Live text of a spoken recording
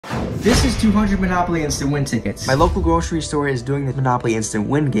This is 200 Monopoly Instant Win tickets. My local grocery store is doing the Monopoly Instant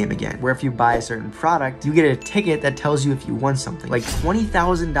Win game again, where if you buy a certain product, you get a ticket that tells you if you won something, like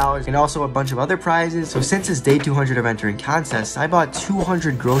 $20,000 and also a bunch of other prizes. So since it's day 200 of entering contests, I bought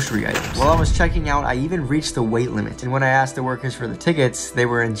 200 grocery items. While I was checking out, I even reached the weight limit. And when I asked the workers for the tickets, they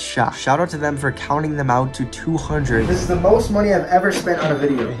were in shock. Shout out to them for counting them out to 200. This is the most money I've ever spent on a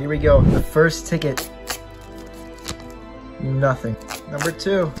video. Here we go. The first ticket. Nothing. Number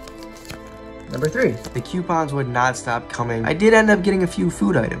 2. Number 3. The coupons would not stop coming. I did end up getting a few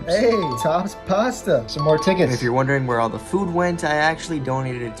food items. Hey, Tops Pasta. Some more tickets. And if you're wondering where all the food went, I actually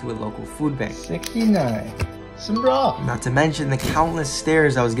donated it to a local food bank. 69. Some broth. Not to mention the countless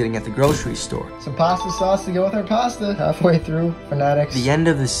stares I was getting at the grocery store. Some pasta sauce to go with our pasta. Halfway through, Fanatics. The end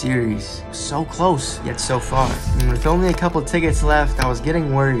of the series. So close, yet so far. And with only a couple tickets left, I was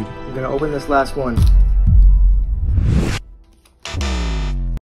getting worried. I'm gonna open this last one.